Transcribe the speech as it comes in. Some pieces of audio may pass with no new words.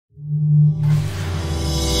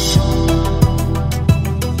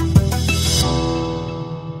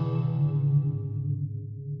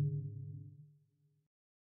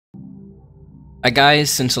Hi guys,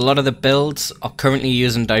 since a lot of the builds are currently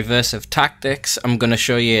using Diversive Tactics, I'm going to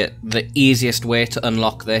show you the easiest way to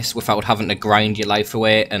unlock this without having to grind your life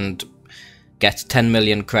away and get 10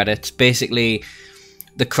 million credits. Basically,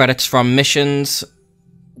 the credits from missions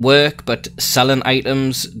work, but selling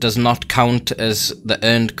items does not count as the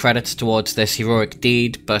earned credits towards this heroic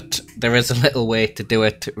deed, but there is a little way to do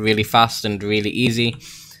it really fast and really easy.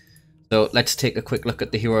 So let's take a quick look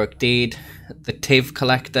at the heroic deed. The Tithe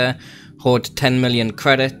collector, hoard 10 million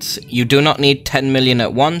credits. You do not need 10 million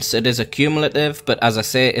at once, it is accumulative, but as I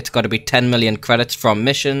say, it's got to be 10 million credits from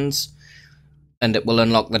missions, and it will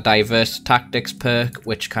unlock the Diversive Tactics perk,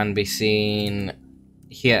 which can be seen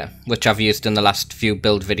here, which I've used in the last few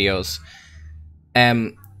build videos.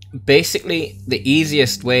 Basically, the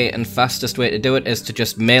easiest way and fastest way to do it is to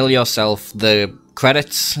just mail yourself the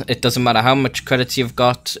credits. It doesn't matter how much credits you've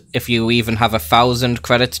got. If you even have 1,000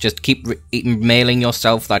 credits, just keep mailing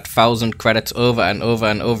yourself that 1,000 credits over and over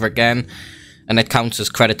and over again, and it counts as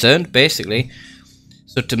credits earned, basically.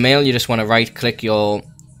 So to mail, you just want to right click your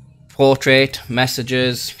portrait,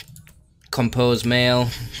 messages, compose mail,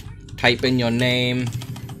 type in your name,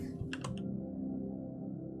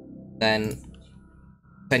 then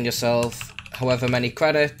send yourself however many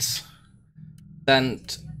credits, then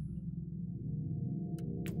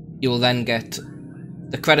you'll then get,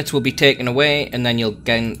 the credits will be taken away, and then you'll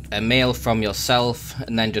get a mail from yourself,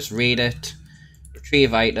 and then just read it,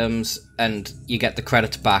 retrieve items, and you get the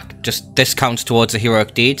credits back. Just this counts towards the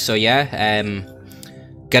heroic deed, so yeah,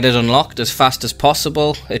 get it unlocked as fast as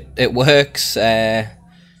possible. It works.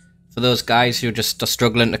 For those guys who just are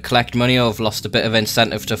struggling to collect money or have lost a bit of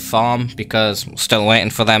incentive to farm because we're still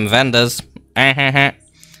waiting for them vendors. But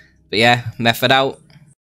yeah, method out.